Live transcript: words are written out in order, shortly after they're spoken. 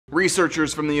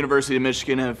Researchers from the University of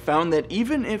Michigan have found that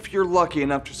even if you're lucky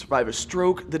enough to survive a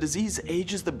stroke, the disease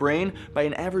ages the brain by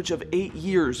an average of 8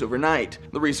 years overnight.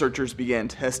 The researchers began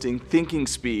testing thinking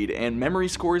speed and memory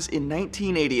scores in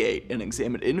 1988 and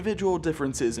examined individual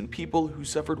differences in people who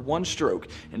suffered one stroke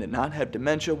and did not have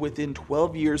dementia within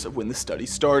 12 years of when the study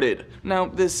started. Now,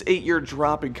 this 8-year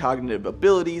drop in cognitive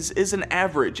abilities is an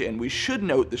average, and we should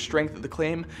note the strength of the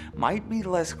claim might be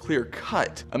less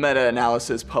clear-cut. A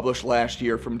meta-analysis published last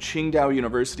year from Qingdao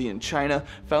University in China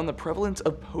found the prevalence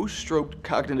of post-stroke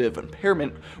cognitive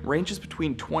impairment ranges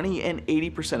between 20 and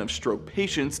 80% of stroke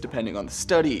patients depending on the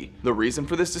study. The reason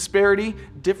for this disparity?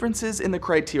 Differences in the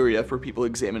criteria for people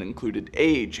examined included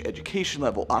age, education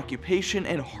level, occupation,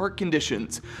 and heart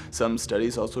conditions. Some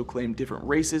studies also claim different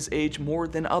races age more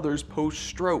than others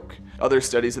post-stroke. Other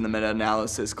studies in the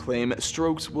meta-analysis claim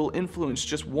strokes will influence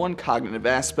just one cognitive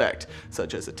aspect,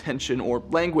 such as attention or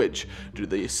language, due to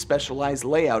the specialized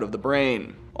layout of the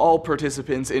brain. All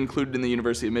participants included in the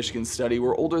University of Michigan study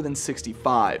were older than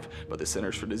 65, but the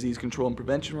Centers for Disease Control and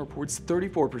Prevention reports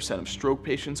 34% of stroke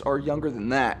patients are younger than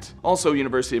that. Also,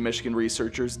 University of Michigan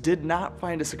researchers did not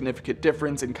find a significant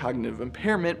difference in cognitive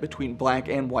impairment between black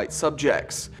and white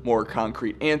subjects. More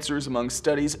concrete answers among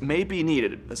studies may be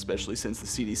needed, especially since the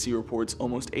CDC reports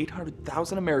almost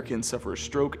 800,000 Americans suffer a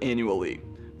stroke annually.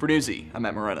 For Newsy, I'm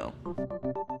Matt Moreno.